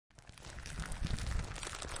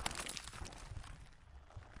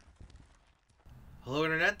Hello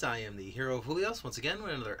Internet, I am the hero of Julios, once again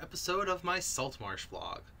with another episode of my Saltmarsh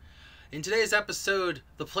vlog. In today's episode,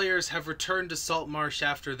 the players have returned to Saltmarsh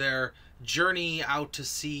after their journey out to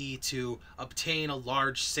sea to obtain a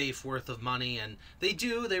large safe worth of money, and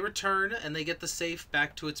they return and they get the safe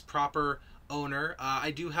back to its proper owner.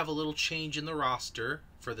 I do have a little change in the roster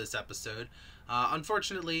for this episode.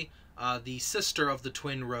 Unfortunately, the sister of the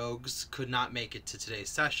twin rogues could not make it to today's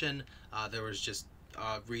session. There was just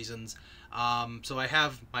reasons. So I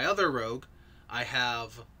have my other rogue, I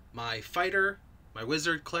have my fighter, my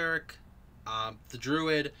wizard cleric, the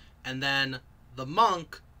druid, and then the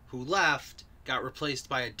monk who left got replaced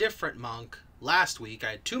by a different monk last week.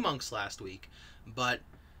 I had two monks last week, but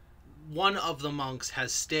one of the monks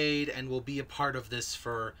has stayed and will be a part of this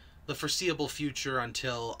for the foreseeable future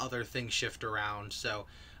until other things shift around. So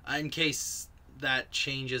in case that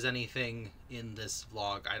changes anything in this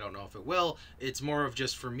vlog, I don't know if it will. It's more of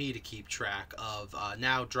just for me to keep track of.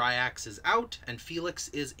 Now Dryax is out and Felix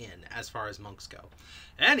is in as far as monks go.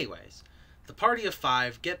 Anyways, the party of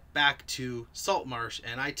five get back to Saltmarsh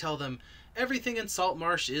and I tell them everything in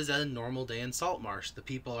Saltmarsh is a normal day in Saltmarsh. The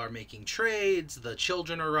people are making trades, the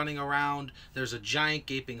children are running around, there's a giant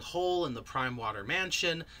gaping hole in the Primewater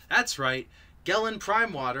mansion. That's right, Gellen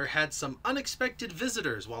Primewater had some unexpected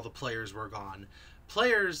visitors while the players were gone.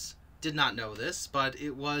 Players did not know this, but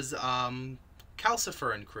it was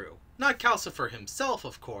Calcifer and crew. Not Calcifer himself,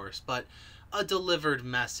 of course, but a delivered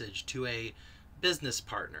message to a business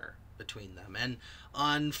partner between them. And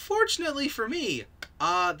unfortunately for me,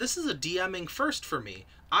 this is a DMing first for me.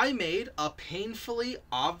 I made a painfully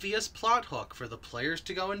obvious plot hook for the players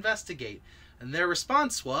to go investigate, and their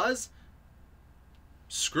response was,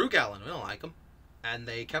 "Screw Gellen, we don't like him." And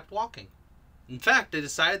they kept walking. In fact, they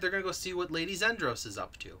decided they're going to go see what Lady Zendros is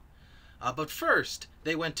up to. But first,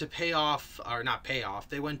 they went to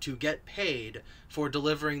they went to get paid for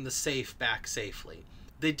delivering the safe back safely.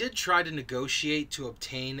 They did try to negotiate to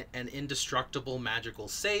obtain an indestructible magical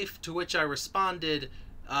safe, to which I responded,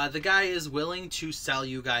 the guy is willing to sell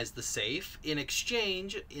you guys the safe. In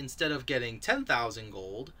exchange, instead of getting 10,000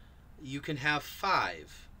 gold, you can have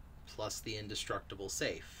 5, plus the indestructible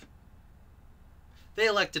safe. They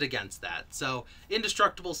elected against that, so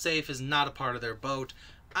indestructible safe is not a part of their boat.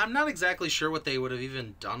 I'm not exactly sure what they would have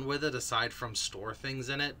even done with it aside from store things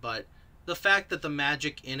in it, but the fact that the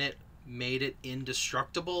magic in it made it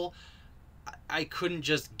indestructible, I couldn't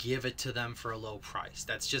just give it to them for a low price.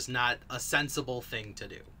 That's just not a sensible thing to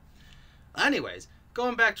do. Anyways,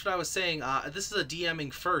 going back to what I was saying, this is a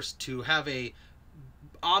DMing first to have a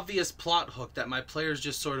obvious plot hook that my players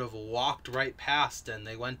just sort of walked right past and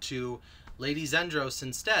they went to Lady Zendros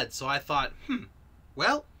instead. So I thought,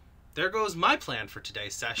 well, there goes my plan for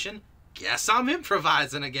today's session. Guess I'm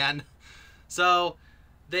improvising again. So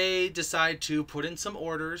they decide to put in some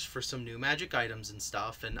orders for some new magic items and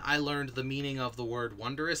stuff, and I learned the meaning of the word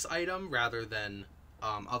wondrous item rather than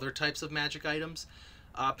other types of magic items.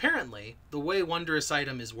 Apparently, the way wondrous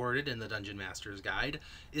item is worded in the Dungeon Master's Guide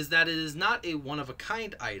is that it is not a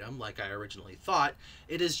one-of-a-kind item, like I originally thought.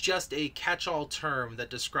 It is just a catch-all term that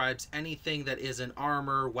describes anything that isn't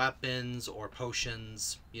armor, weapons, or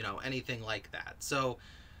potions, you know, anything like that. So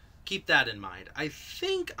keep that in mind. I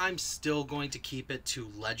think I'm still going to keep it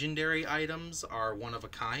to legendary items are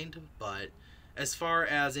one-of-a-kind, but as far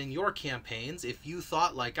as in your campaigns, if you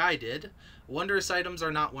thought like I did, wondrous items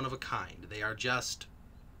are not one-of-a-kind. They are just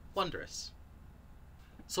wondrous.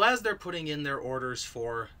 So as they're putting in their orders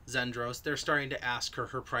for Zendros, they're starting to ask her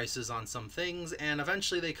prices on some things, and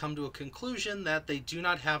eventually they come to a conclusion that they do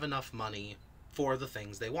not have enough money for the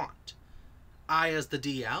things they want. I, as the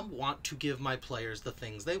DM, want to give my players the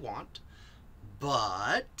things they want,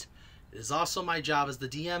 but it is also my job as the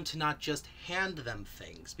DM to not just hand them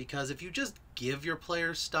things, because if you just give your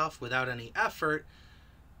players stuff without any effort,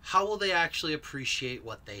 how will they actually appreciate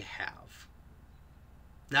what they have?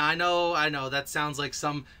 Now, I know, that sounds like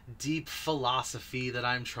some deep philosophy that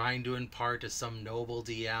I'm trying to impart to some noble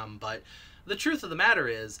DM, but the truth of the matter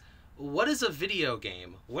is, what is a video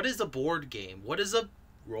game? What is a board game? What is a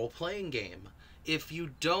role-playing game? If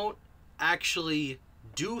you don't actually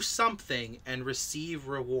do something and receive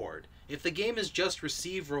reward. If the game is just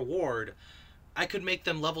receive reward, I could make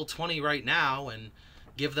them level 20 right now and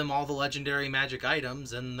give them all the legendary magic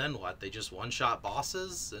items, and then what? They just one-shot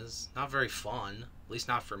bosses? It's not very fun. At least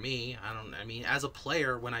not for me. I mean, as a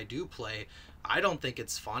player, when I do play, I don't think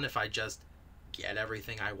it's fun if I just get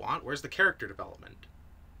everything I want. Where's the character development?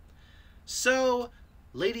 So,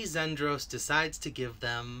 Lady Zendros decides to give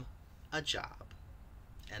them a job.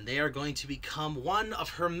 And they are going to become one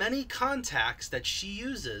of her many contacts that she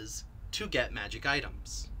uses to get magic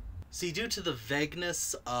items. See, due to the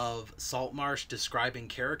vagueness of Saltmarsh describing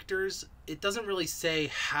characters, it doesn't really say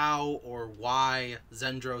how or why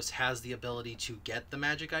Zendros has the ability to get the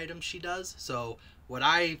magic items she does. So what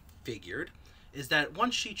I figured is that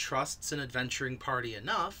once she trusts an adventuring party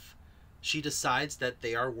enough, she decides that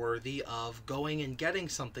they are worthy of going and getting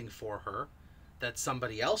something for her that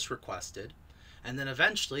somebody else requested, and then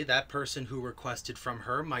eventually that person who requested from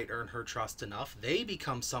her might earn her trust enough. They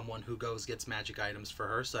become someone who goes gets magic items for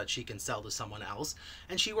her so that she can sell to someone else,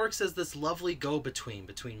 and she works as this lovely go-between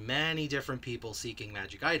between many different people seeking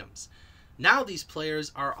magic items. Now these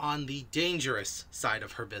players are on the dangerous side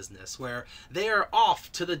of her business, where they are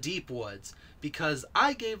off to the deep woods, because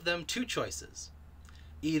I gave them two choices.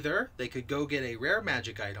 Either they could go get a rare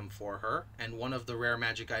magic item for her, and one of the rare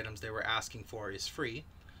magic items they were asking for is free,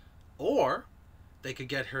 or they could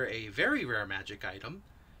get her a very rare magic item,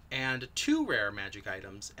 and two rare magic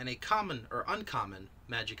items, and a common or uncommon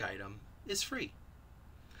magic item is free.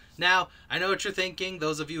 Now, I know what you're thinking,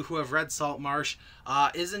 those of you who have read Saltmarsh,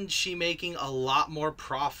 isn't she making a lot more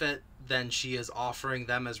profit than she is offering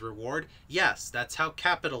them as reward? Yes, that's how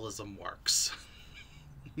capitalism works.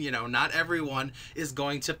 You know, not everyone is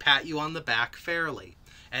going to pat you on the back fairly.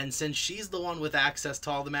 And since she's the one with access to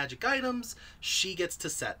all the magic items, she gets to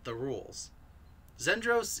set the rules.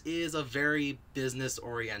 Zendros is a very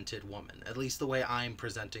business-oriented woman, at least the way I'm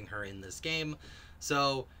presenting her in this game.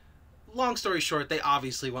 So, long story short, they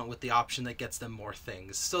obviously went with the option that gets them more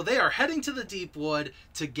things. So they are heading to the deep wood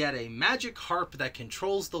to get a magic harp that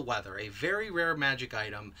controls the weather, a very rare magic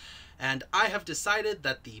item. And I have decided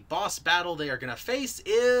that the boss battle they are going to face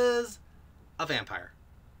is a vampire.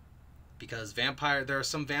 Because there are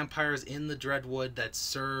some vampires in the Dreadwood that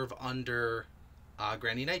serve under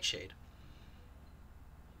Granny Nightshade.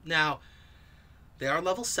 Now, they are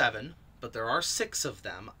level 7, but there are 6 of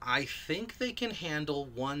them. I think they can handle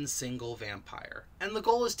one single vampire. And the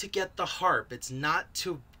goal is to get the harp. It's not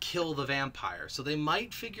to kill the vampire. So they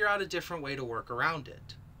might figure out a different way to work around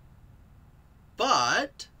it.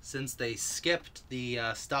 But, since they skipped the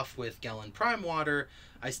stuff with Gellen Primewater,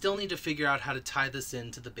 I still need to figure out how to tie this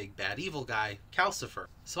into the big bad evil guy, Calcifer.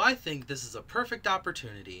 So I think this is a perfect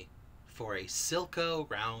opportunity for a Silco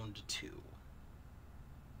Round 2.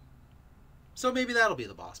 So maybe that'll be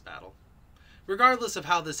the boss battle. Regardless of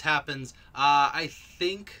how this happens, I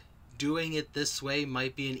think doing it this way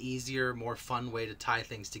might be an easier, more fun way to tie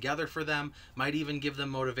things together for them. Might even give them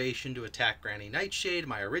motivation to attack Granny Nightshade,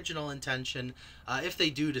 my original intention, if they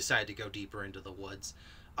do decide to go deeper into the woods.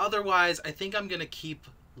 Otherwise, I think I'm going to keep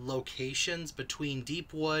locations between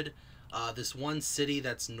Deepwood, this one city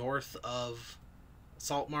that's north of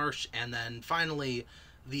Saltmarsh, and then finally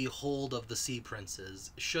the hold of the Sea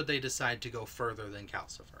Princes, should they decide to go further than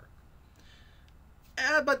Calcifer.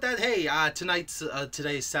 But that, hey,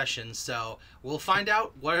 today's session, so we'll find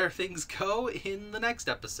out where things go in the next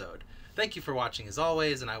episode. Thank you for watching as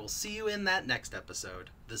always, and I will see you in that next episode.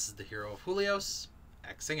 This is the Hero of Julios,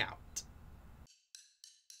 Xing out.